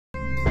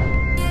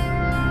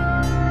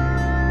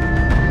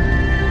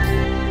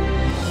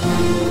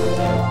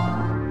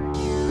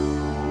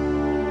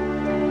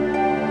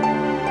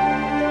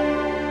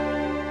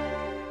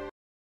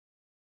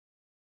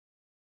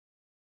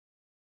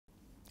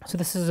So,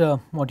 this is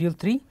module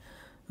 3.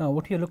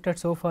 What we have looked at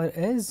so far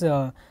is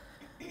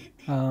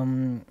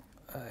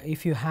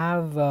if you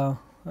have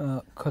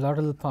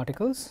colloidal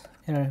particles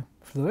in a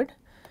fluid,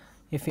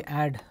 if you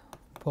add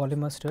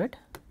polymers to it,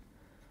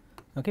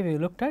 okay, we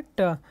looked at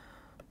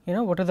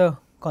what are the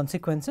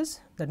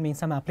consequences. That means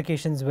some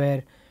applications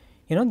where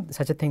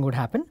such a thing would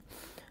happen.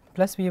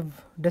 Plus we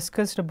have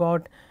discussed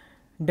about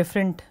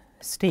different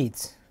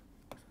states,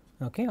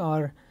 okay,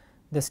 or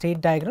the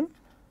state diagram,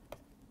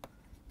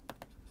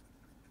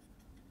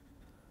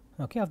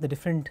 okay, of the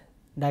different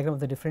diagram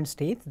of the different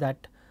states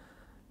that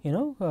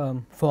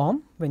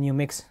form when you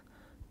mix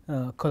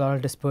colloidal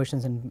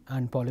dispersions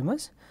and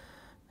polymers.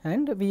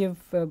 And we have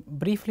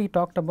briefly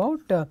talked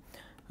about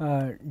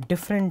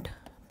different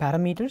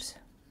parameters,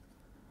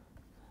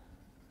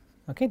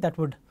 okay, that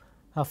would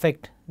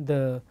affect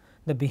the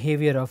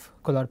behavior of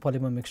colloid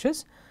polymer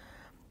mixtures.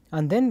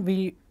 And then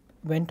we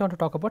went on to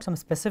talk about some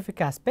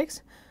specific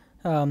aspects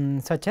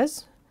such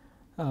as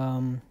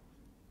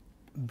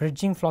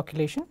bridging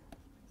flocculation,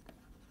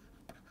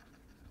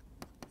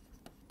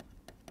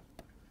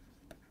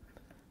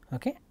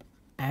 okay,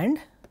 and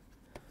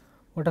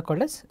what are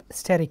called as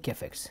steric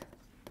effects.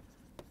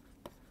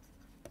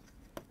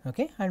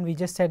 Okay, and we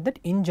just said that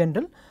in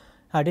general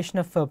addition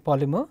of a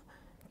polymer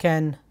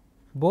can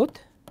both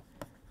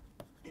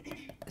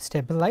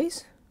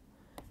stabilize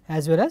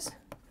as well as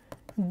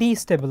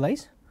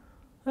destabilize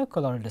a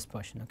colloidal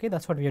dispersion. Okay,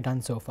 that is what we have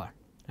done so far,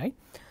 right.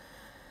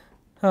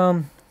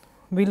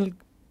 We will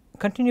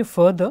continue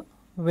further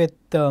with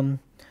an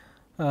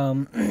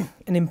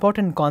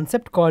important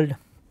concept called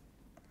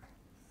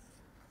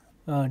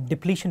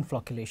depletion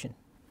flocculation.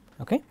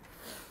 Okay.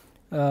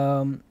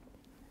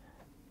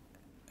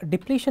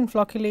 Depletion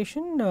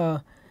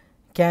flocculation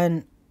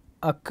can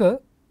occur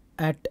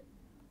at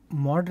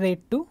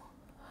moderate to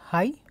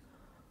high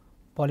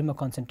polymer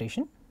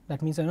concentration.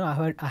 That means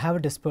I have a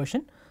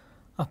dispersion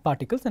of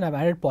particles and I have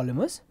added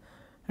polymers,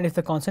 and if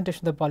the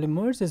concentration of the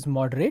polymers is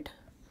moderate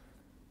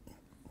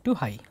to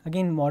high,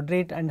 again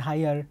moderate and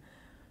high are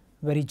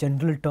very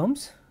general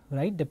terms,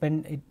 right,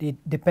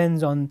 it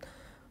depends on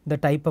the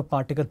type of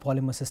particle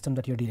polymer system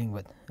that you are dealing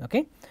with.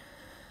 Okay.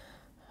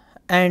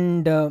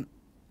 And I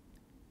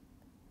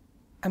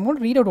am going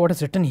to read out what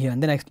is written here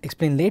and then I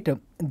explain later.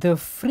 The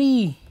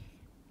free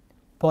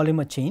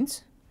polymer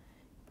chains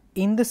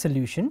in the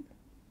solution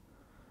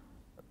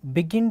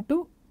begin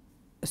to,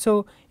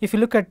 so if you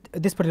look at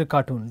this particular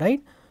cartoon,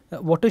 right,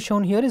 what is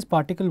shown here is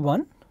particle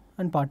 1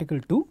 and particle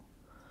 2,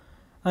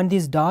 and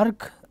this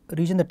dark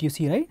region that you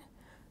see, right,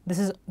 this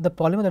is the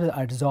polymer that is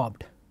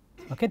adsorbed,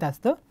 okay, that is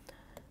the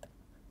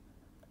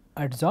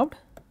adsorbed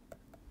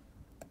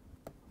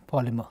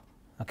polymer.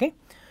 Okay.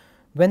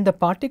 When the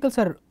particles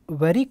are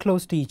very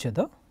close to each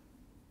other,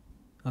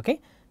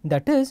 okay,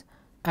 that is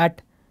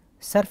at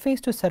surface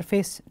to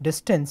surface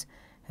distance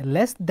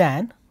less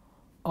than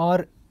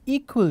or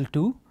equal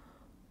to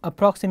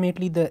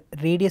approximately the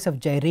radius of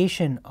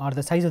gyration or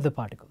the size of the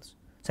particles,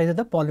 size of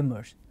the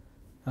polymers.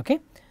 Okay.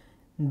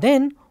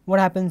 Then what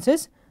happens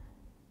is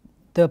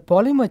the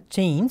polymer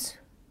chains,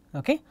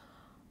 okay,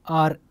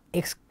 are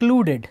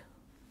excluded,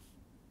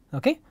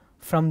 okay,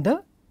 from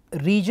the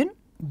region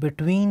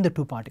between the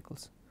two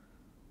particles.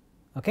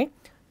 Okay.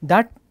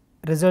 That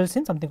results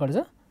in something called as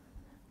a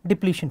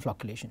depletion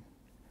flocculation.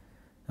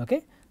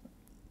 Okay.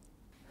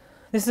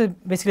 This is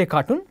basically a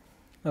cartoon.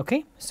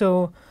 Okay.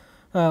 So,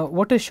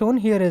 what is shown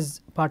here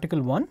is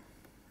particle 1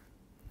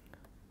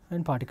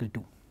 and particle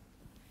 2,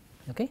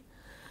 okay,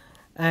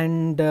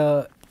 and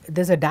there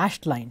is a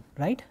dashed line,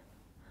 right.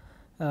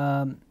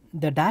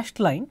 The dashed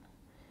line,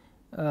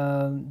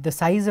 the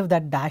size of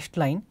that dashed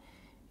line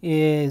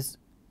is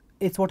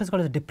what is called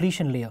as a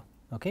depletion layer.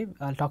 Okay.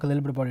 I will talk a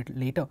little bit about it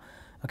later.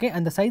 Okay.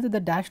 And the size of the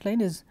dashed line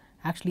is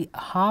actually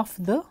half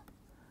the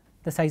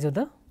size of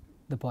the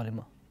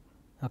polymer.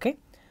 Okay.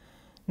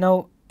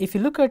 Now, if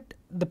you look at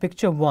the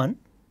picture 1,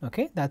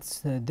 okay, that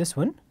is this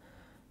one,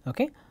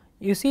 okay,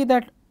 you see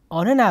that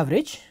on an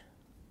average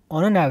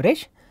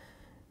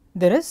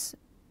there is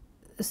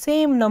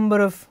same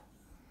number of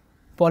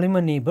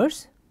polymer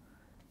neighbors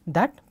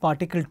that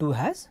particle 2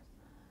 has,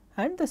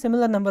 and the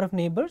similar number of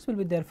neighbors will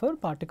be there for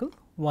particle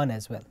 1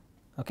 as well.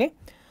 Okay.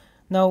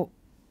 Now,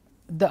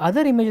 the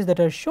other images that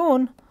are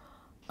shown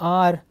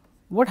are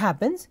what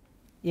happens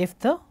if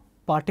the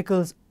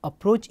particles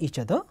approach each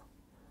other.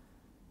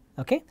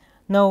 Okay.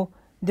 Now,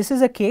 this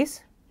is a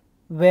case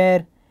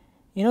where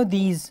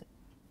these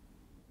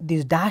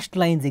dashed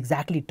lines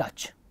exactly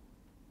touch,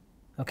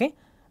 okay,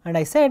 and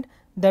I said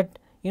that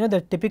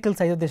the typical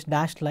size of this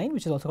dashed line,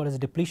 which is also called as a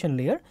depletion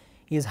layer,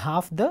 is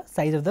half the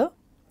size of the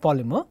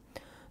polymer.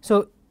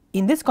 So,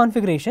 in this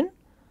configuration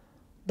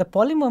the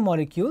polymer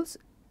molecules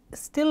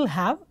still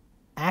have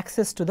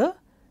access to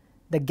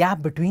the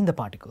gap between the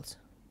particles.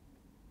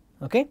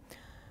 Okay.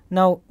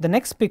 Now, the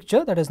next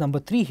picture, that is number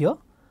 3 here,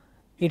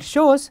 it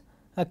shows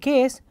a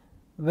case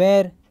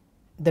where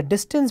the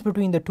distance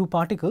between the two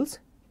particles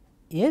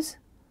is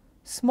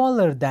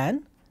smaller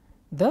than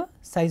the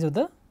size of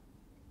the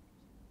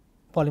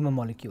polymer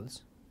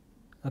molecules.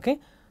 Okay.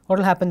 What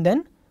will happen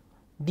then?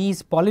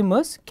 these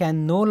polymers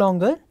can no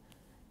longer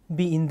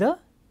be in the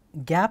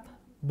gap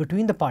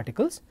between the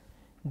particles,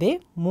 they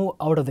move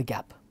out of the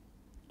gap.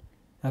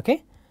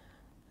 Okay.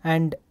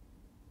 And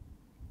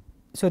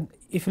so,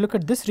 if you look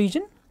at this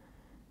region,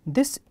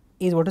 this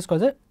is what is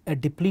called a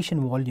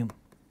depletion volume.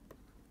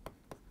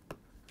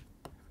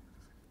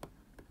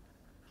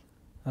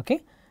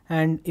 Okay.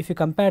 And if you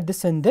compare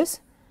this and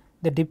this,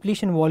 the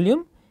depletion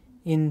volume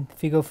in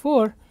figure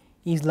 4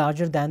 is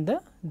larger than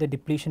the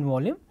depletion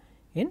volume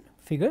in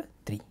figure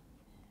 3.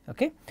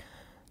 Okay.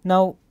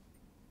 Now,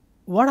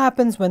 what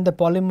happens when the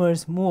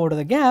polymers move out of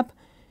the gap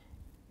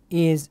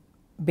is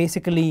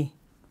basically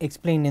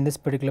explained in this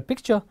particular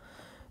picture.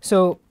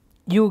 So,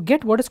 you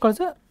get what is called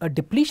a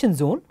depletion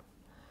zone,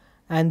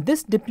 and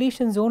this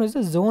depletion zone is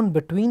a zone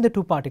between the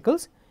two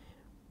particles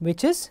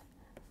which is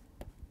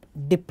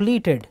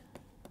depleted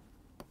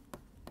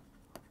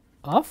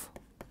of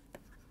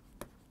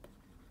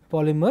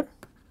polymer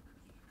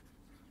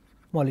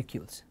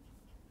molecules,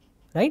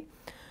 right.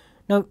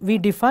 Now, we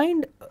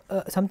defined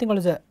something called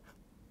as a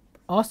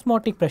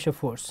osmotic pressure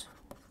force.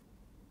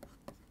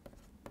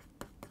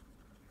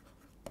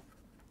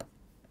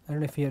 I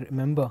don't know if you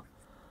remember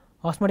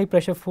osmotic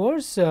pressure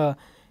force,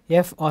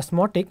 F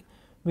osmotic,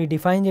 we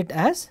define it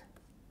as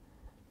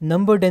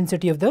number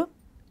density of the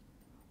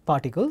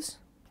particles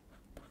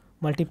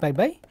multiplied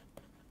by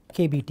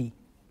kBT,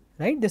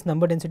 right. This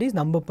number density is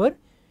number per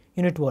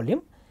unit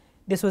volume.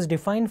 This was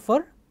defined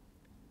for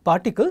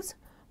particles,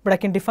 but I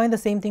can define the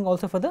same thing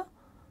also for the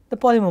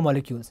polymer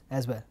molecules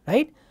as well,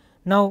 right.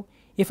 Now,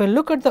 if I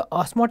look at the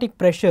osmotic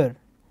pressure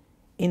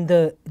in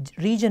the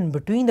region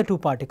between the two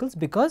particles,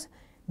 because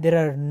there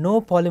are no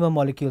polymer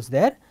molecules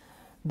there,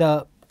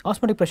 the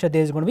osmotic pressure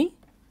there is going to be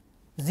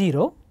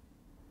 0.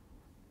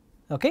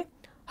 Okay.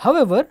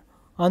 However,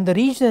 on the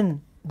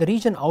region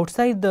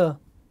outside the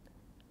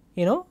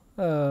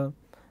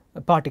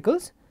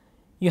particles,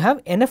 you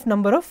have enough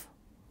number of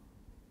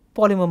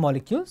polymer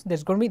molecules. There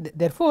is going to be,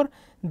 therefore,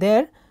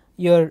 there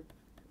your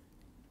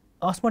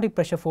osmotic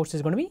pressure force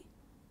is going to be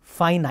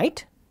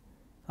finite.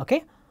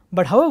 Okay.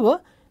 But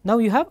however, now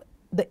you have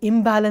the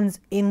imbalance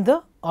in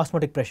the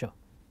osmotic pressure,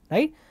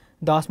 right.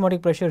 The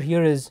osmotic pressure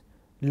here is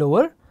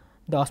lower,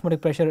 the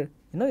osmotic pressure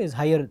is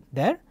higher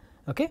there.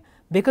 Okay.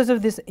 Because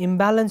of this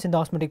imbalance in the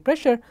osmotic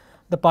pressure,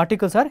 the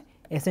particles are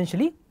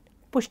essentially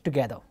pushed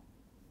together.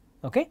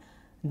 Okay.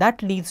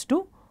 That leads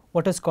to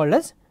what is called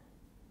as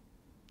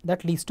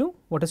depletion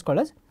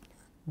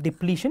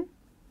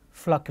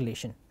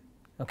flocculation.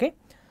 Okay.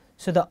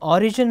 So, the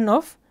origin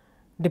of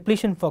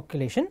depletion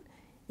flocculation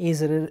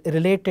is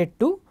related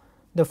to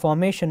the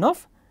formation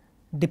of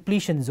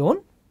depletion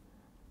zone,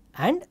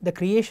 and the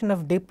creation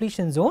of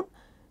depletion zone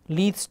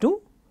leads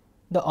to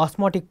the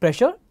osmotic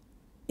pressure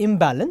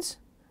imbalance.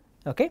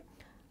 Okay.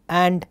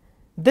 And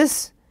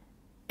this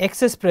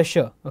excess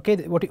pressure, okay,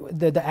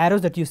 the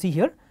arrows that you see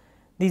here,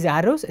 these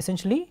arrows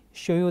essentially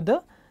show you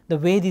the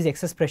way these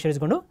excess pressure is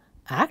going to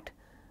act.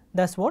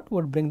 That is what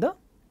would bring the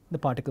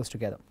particles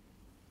together.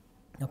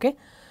 Okay.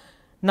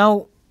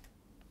 Now,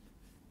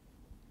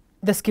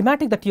 the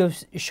schematic that you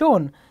have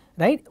shown,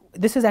 right,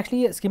 this is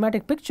actually a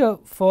schematic picture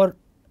for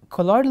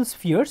colloidal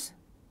spheres.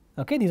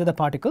 Okay. These are the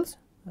particles,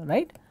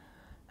 right,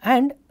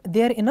 and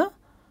they are in a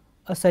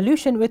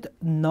solution with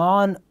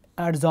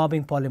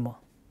non-adsorbing polymer.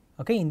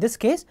 Okay. In this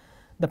case,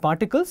 the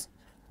particles,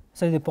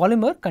 so the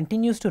polymer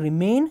continues to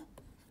remain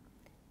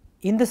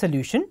in the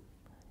solution,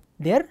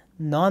 they are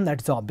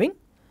non-adsorbing.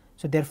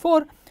 So,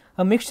 therefore,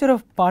 a mixture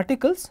of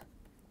particles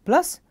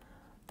plus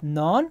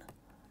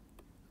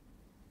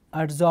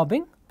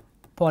non-adsorbing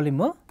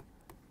polymer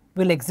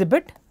will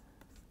exhibit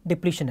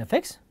depletion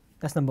effects.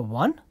 That is number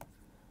 1.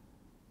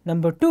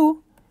 Number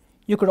 2,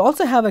 you could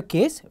also have a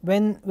case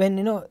when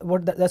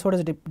that is what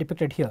is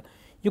depicted here.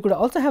 You could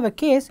also have a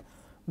case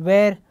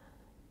where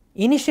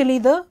initially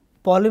the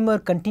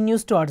polymer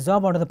continues to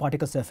adsorb onto the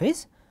particle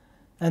surface,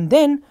 and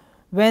then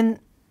when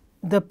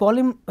the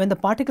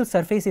particle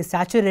surface is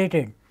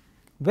saturated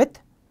with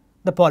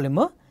the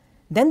polymer,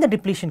 then the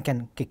depletion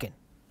can kick in.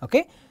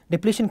 Okay.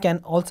 Depletion can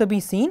also be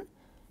seen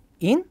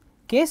in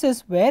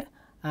cases where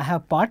I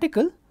have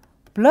particle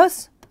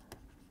plus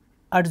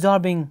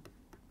adsorbing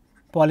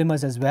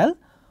polymers as well.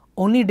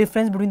 Only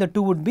difference between the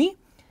two would be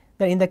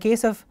that in the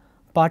case of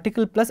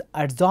particle plus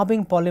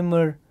adsorbing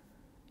polymer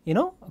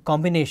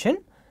combination,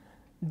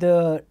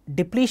 the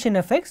depletion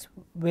effects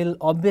will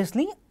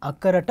obviously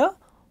occur at a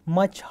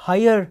much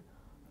higher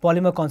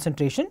polymer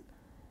concentration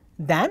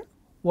than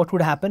what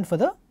would happen for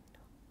the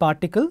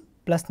particle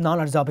plus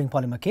non-adsorbing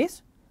polymer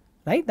case,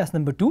 right. That is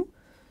number 2.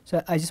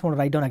 So, I just want to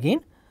write down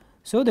again.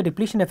 So, the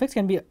depletion effects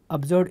can be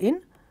observed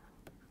in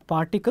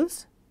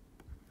particles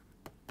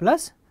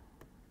plus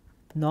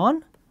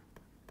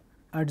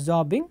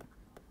non-adsorbing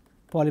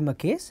polymer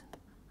case.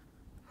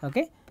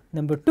 Okay.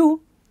 Number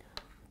 2,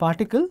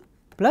 particle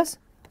plus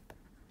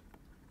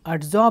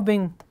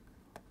adsorbing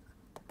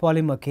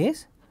polymer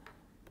case.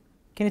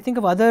 Can you think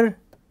of other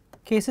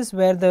cases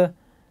where the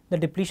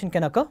depletion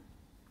can occur?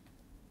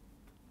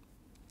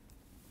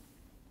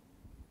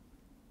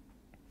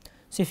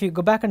 So, if you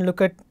go back and look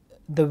at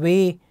the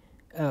way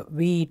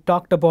we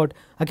talked about,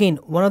 again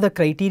one of the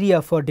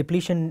criteria for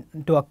depletion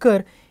to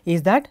occur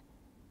is that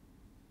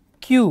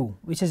Q,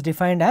 which is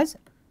defined as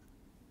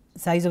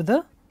size of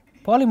the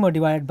polymer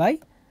divided by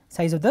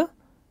size of the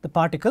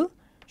particle,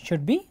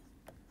 should be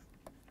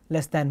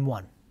less than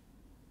 1.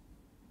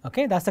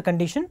 Okay, that is the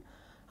condition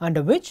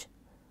under which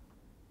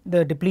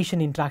the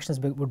depletion interactions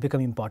would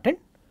become important.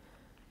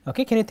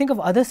 Okay, can you think of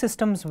other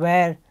systems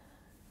where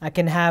I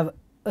can have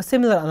a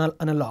similar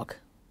analog?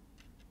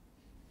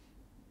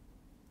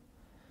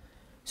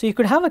 So, you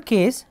could have a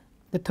case,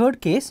 the third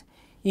case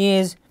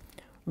is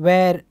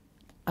where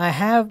I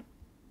have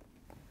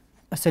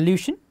a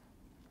solution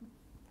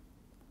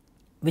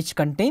which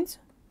contains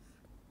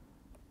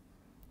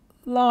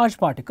large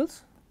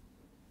particles,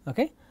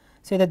 okay.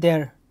 Say that they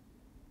are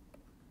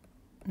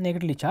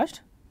negatively charged,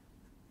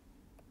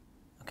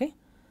 okay.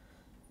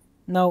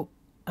 Now,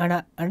 and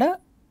a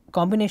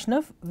combination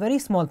of very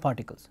small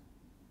particles,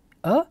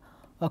 a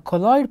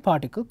colloidal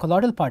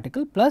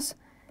particle plus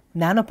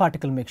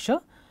nanoparticle mixture,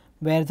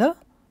 where the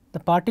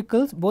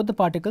particles, both the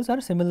particles are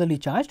similarly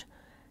charged,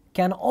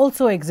 can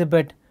also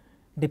exhibit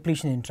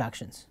depletion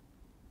interactions.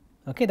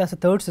 Okay, that is the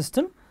third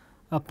system.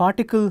 A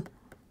particle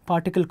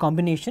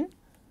combination,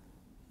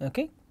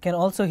 okay, can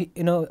also,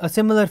 a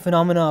similar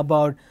phenomena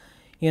about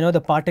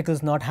the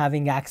particles not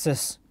having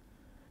access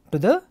to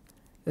the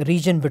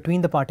region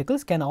between the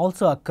particles can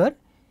also occur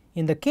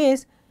in the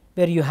case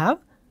where you have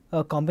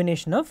a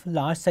combination of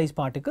large size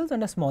particles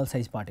and a small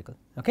size particle.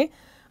 Okay.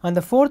 And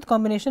the fourth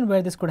combination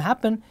where this could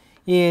happen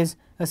is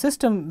a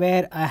system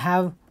where I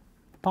have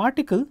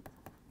particle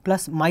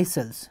plus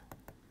micelles.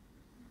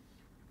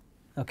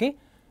 Okay.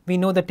 We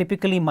know that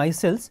typically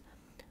micelles,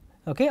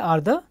 okay, are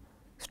the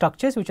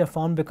structures which are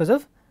formed because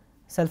of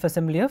self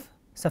assembly of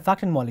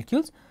surfactant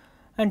molecules,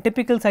 and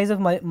typical size of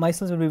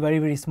micelles will be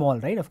very small,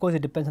 right. Of course,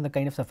 it depends on the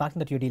kind of surfactant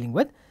that you are dealing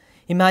with.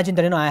 Imagine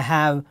that I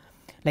have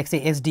like say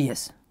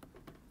SDS,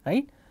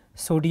 right,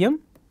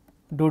 sodium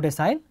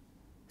dodecyl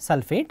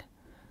sulfate.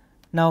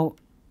 Now,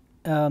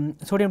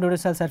 sodium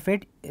dodecyl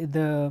sulfate,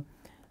 the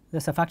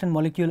surfactant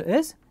molecule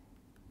is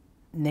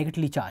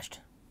negatively charged,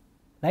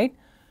 right.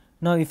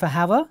 Now, if I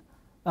have a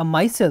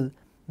micelle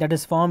that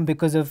is formed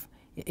because of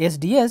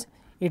SDS,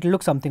 it will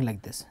look something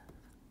like this.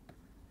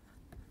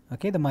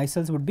 Okay, the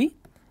micelles would be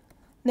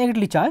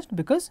negatively charged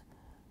because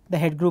the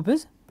head group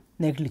is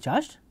negatively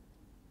charged,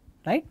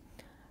 right,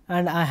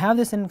 and I have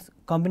this in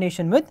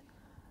combination with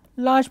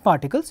large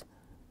particles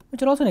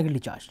which are also negatively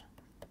charged,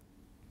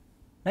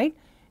 right.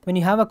 When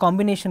you have a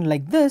combination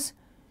like this,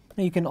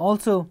 you can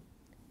also,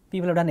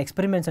 people have done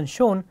experiments and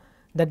shown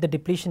that the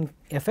depletion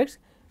effects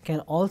can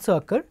also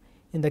occur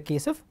in the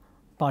case of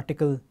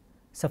particle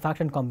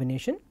surfactant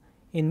combination,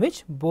 in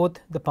which both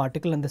the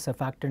particle and the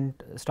surfactant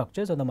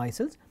structures or the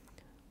micelles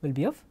will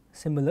be of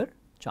similar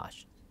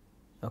charge.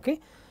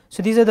 Okay.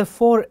 So, these are the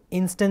 4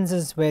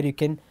 instances where you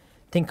can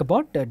think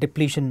about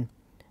depletion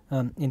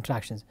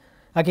interactions.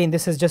 Again,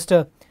 this is just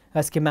a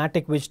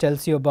schematic which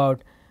tells you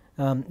about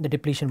the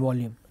depletion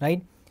volume,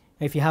 right.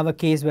 If you have a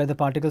case where the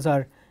particles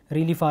are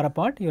really far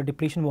apart, your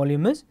depletion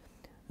volume is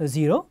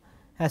 0.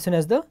 As soon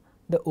as the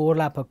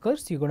overlap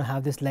occurs, you are going to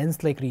have this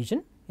lens like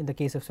region in the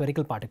case of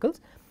spherical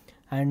particles,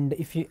 and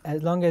if you,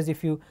 as long as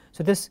if you,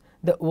 so this,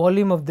 the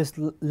volume of this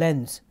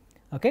lens,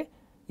 okay,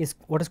 is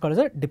what is called as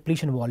a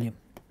depletion volume.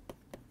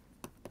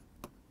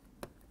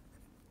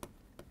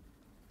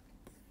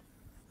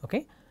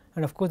 Okay,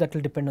 and of course, that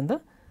will depend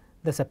on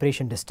the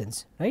separation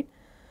distance, right.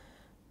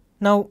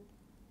 Now,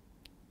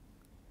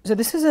 so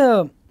this is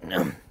a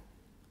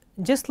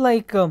just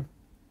like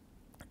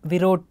we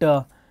wrote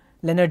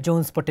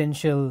Leonard-Jones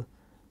potential,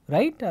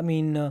 right. I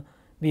mean,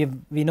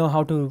 we know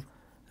how to,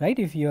 right,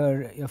 if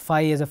your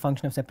phi is a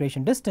function of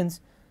separation distance.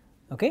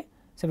 Okay.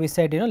 So, we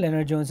said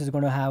Leonard-Jones is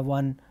going to have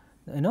one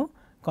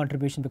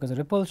contribution because of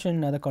repulsion,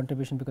 another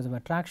contribution because of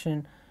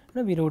attraction.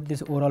 We wrote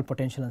this overall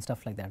potential and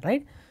stuff like that,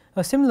 right.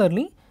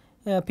 Similarly,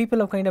 people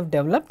have kind of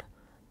developed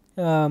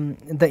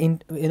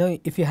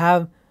if you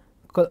have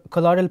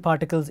colloidal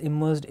particles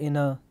immersed in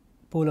a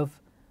pool of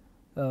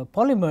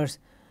polymers,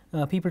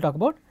 people talk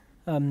about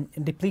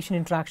depletion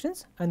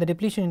interactions, and the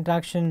depletion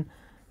interaction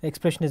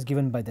expression is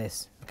given by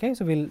this. Okay.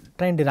 So, we will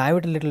try and derive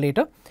it a little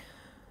later.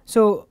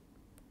 So,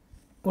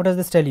 what does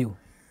this tell you?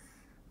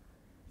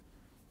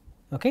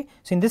 Okay.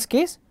 So, in this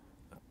case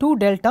 2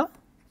 delta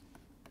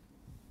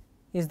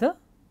is the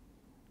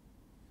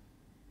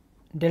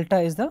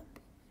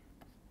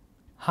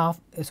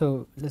half.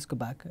 So, let us go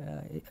back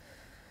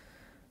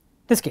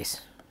this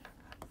case.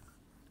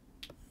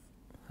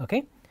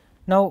 Okay.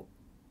 Now,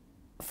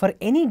 for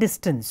any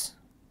distance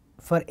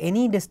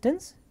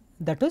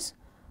that is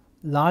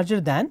larger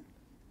than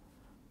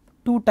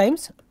 2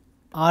 times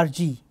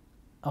Rg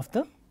of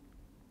the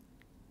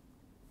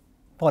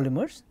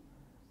polymers,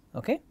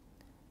 okay,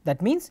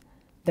 that means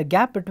the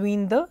gap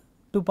between the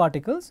 2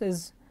 particles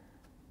is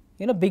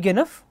big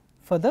enough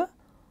for the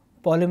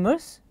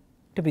polymers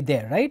to be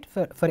there, right.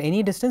 For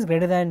any distance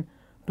greater than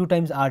 2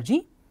 times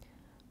Rg,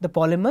 the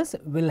polymers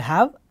will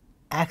have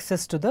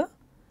access to the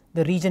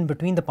region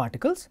between the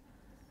particles,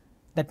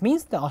 that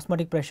means the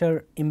osmotic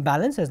pressure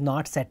imbalance is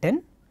not set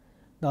in.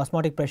 The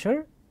osmotic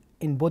pressure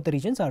in both the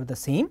regions are the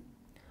same.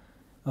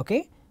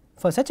 Okay.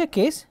 For such a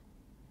case,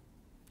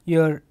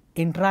 your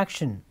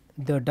interaction,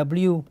 the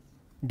W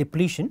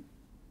depletion,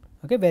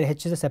 okay, where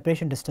H is the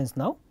separation distance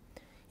now,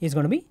 is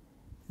going to be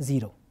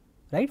 0,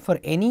 right, for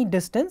any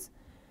distance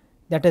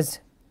that is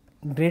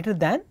greater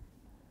than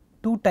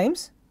 2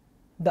 times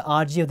the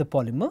Rg of the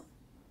polymer,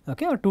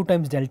 okay, or 2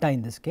 times delta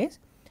in this case.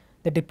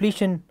 The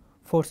depletion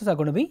forces are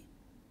going to be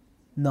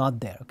not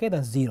there, okay,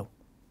 that is 0.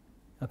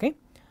 Okay.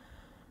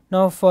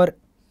 Now, for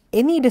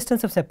any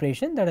distance of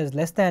separation that is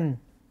less than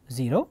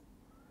 0,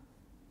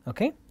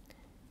 okay,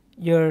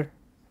 your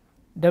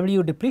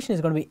W depletion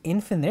is going to be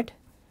infinite.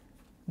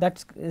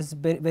 That is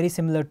very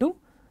similar to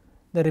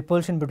the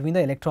repulsion between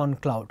the electron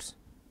clouds,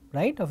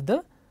 right, of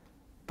the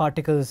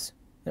particles.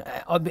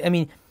 I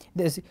mean,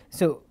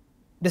 so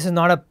this is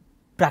not a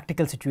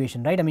practical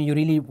situation, right. I mean, you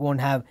really will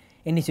not have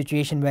any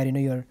situation where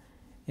your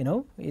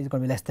is going to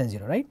be less than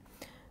 0, right.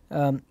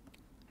 How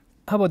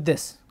about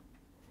this?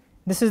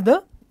 This is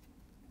the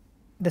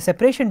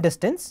separation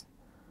distance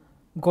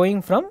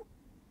going from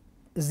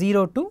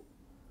 0 to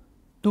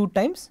 2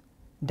 times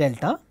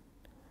delta.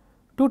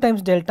 2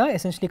 times delta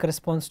essentially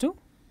corresponds to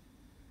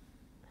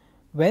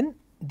when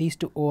these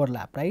two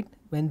overlap, right.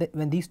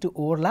 When these two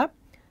overlap,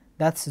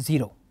 that is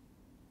 0.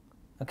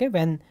 Okay.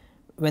 When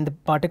the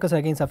particles are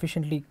again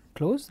sufficiently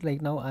close,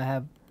 like now I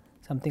have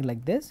something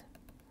like this,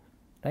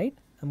 right.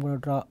 I am going to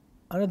draw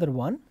another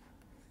one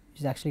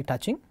which is actually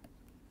touching,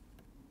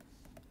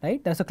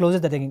 right. That is the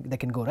closest that they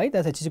can go, right. That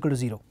is H is equal to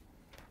 0.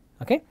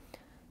 Okay.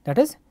 That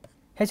is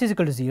H is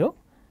equal to 0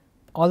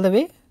 all the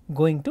way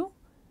going to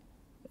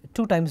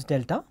 2 times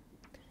delta.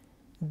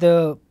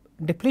 The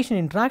depletion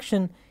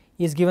interaction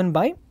is given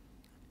by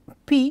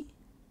P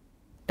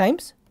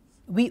times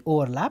V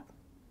overlap.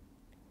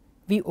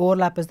 V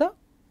overlap is the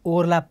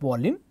overlap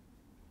volume,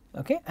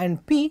 okay,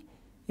 and P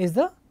is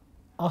the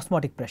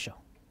osmotic pressure.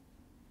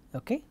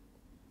 Okay.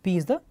 P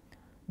is the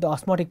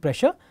osmotic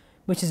pressure,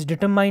 which is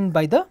determined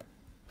by the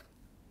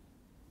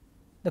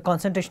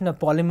concentration of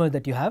polymer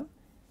that you have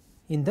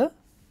in the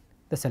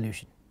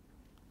solution.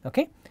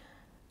 Okay.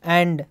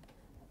 And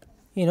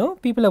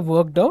people have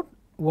worked out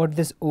what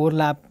this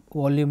overlap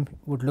volume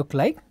would look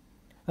like.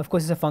 Of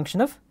course, it is a function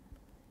of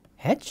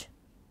H.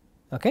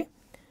 Okay.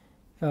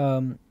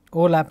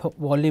 Overlap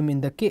volume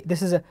in the case,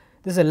 this is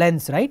a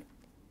lens, right.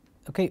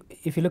 Okay.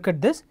 If you look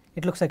at this,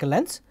 it looks like a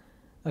lens.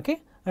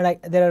 Okay. And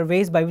there are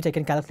ways by which I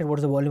can calculate what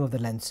is the volume of the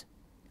lens.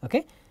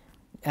 Okay.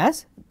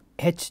 As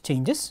H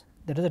changes,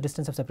 that is the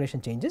distance of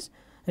separation changes,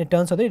 and it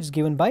turns out that it is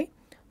given by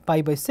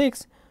pi by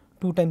 6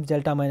 2 times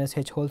delta minus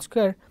H whole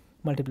square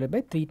multiplied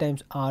by 3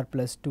 times R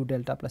plus 2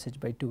 delta plus H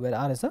by 2, where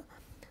R is the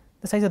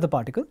size of the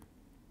particle,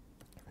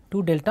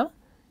 2 delta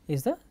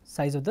is the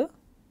size of the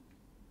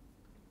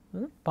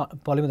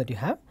polymer that you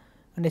have,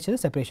 and H is the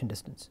separation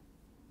distance.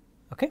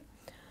 Okay.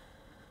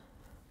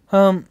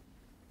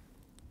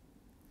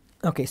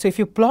 Okay, so if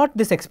you plot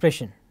this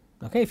expression,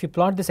 okay, if you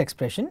plot this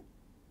expression,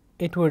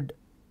 it would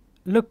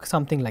look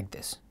something like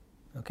this.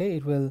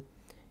 Okay,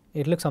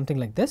 it looks something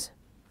like this.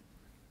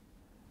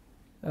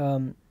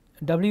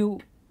 W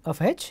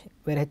of H,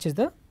 where H is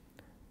the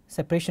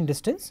separation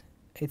distance,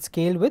 it is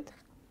scaled with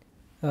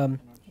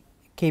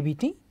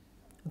kBT,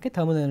 okay,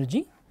 thermal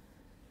energy.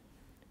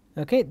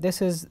 Okay,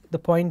 this is the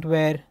point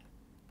where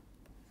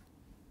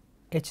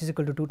H is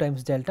equal to 2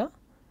 times delta.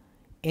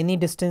 Any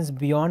distance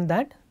beyond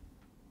that,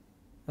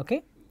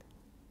 okay,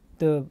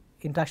 the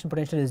interaction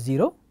potential is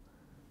 0,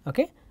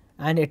 okay,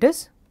 and it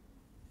is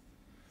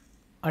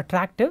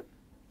attractive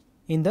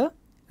in the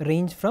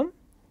range from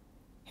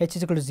H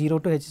is equal to 0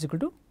 to H is equal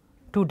to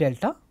 2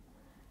 delta,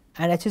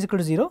 and H is equal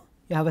to 0,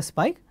 you have a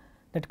spike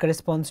that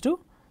corresponds to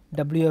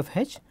W of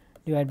H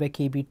divided by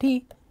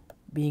kBT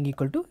being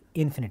equal to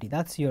infinity.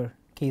 That is your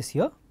case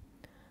here,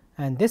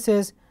 and this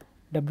is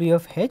W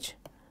of H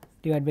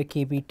divided by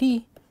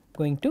kBT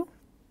going to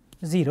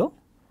 0,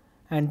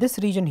 and this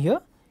region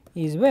here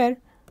is where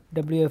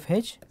W of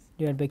H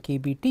divided by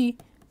kBT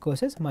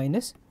goes as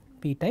minus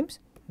P times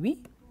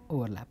V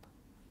overlap.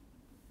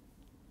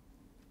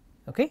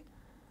 Okay.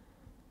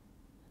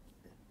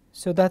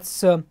 So, that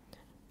is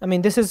I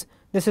mean this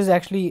is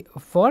actually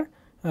for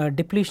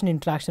depletion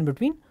interaction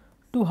between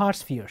two hard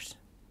spheres.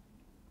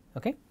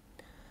 Okay.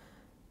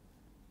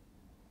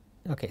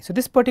 Okay. So,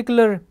 this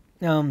particular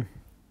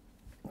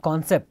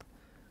concept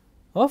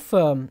of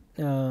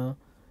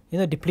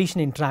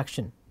depletion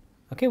interaction,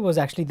 okay, was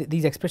actually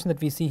these expressions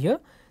that we see here.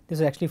 This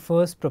was actually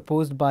first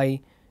proposed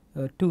by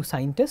two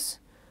scientists,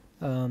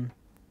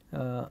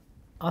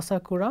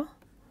 Asakura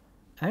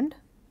and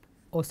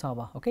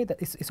Oosawa. Okay,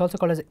 that is also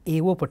called as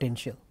AO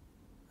potential.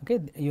 Okay,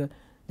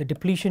 the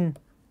depletion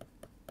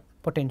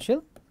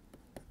potential.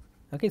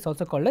 Okay, it's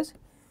also called as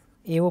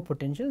AO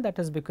potential. That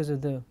is because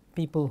of the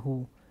people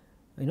who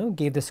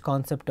gave this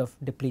concept of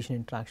depletion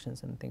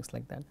interactions and things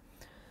like that.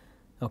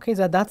 Okay,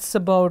 so that's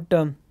about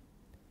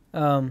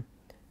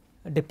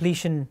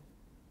depletion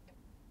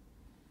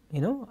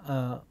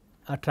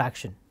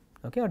attraction,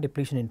 okay, or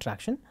depletion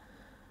interaction.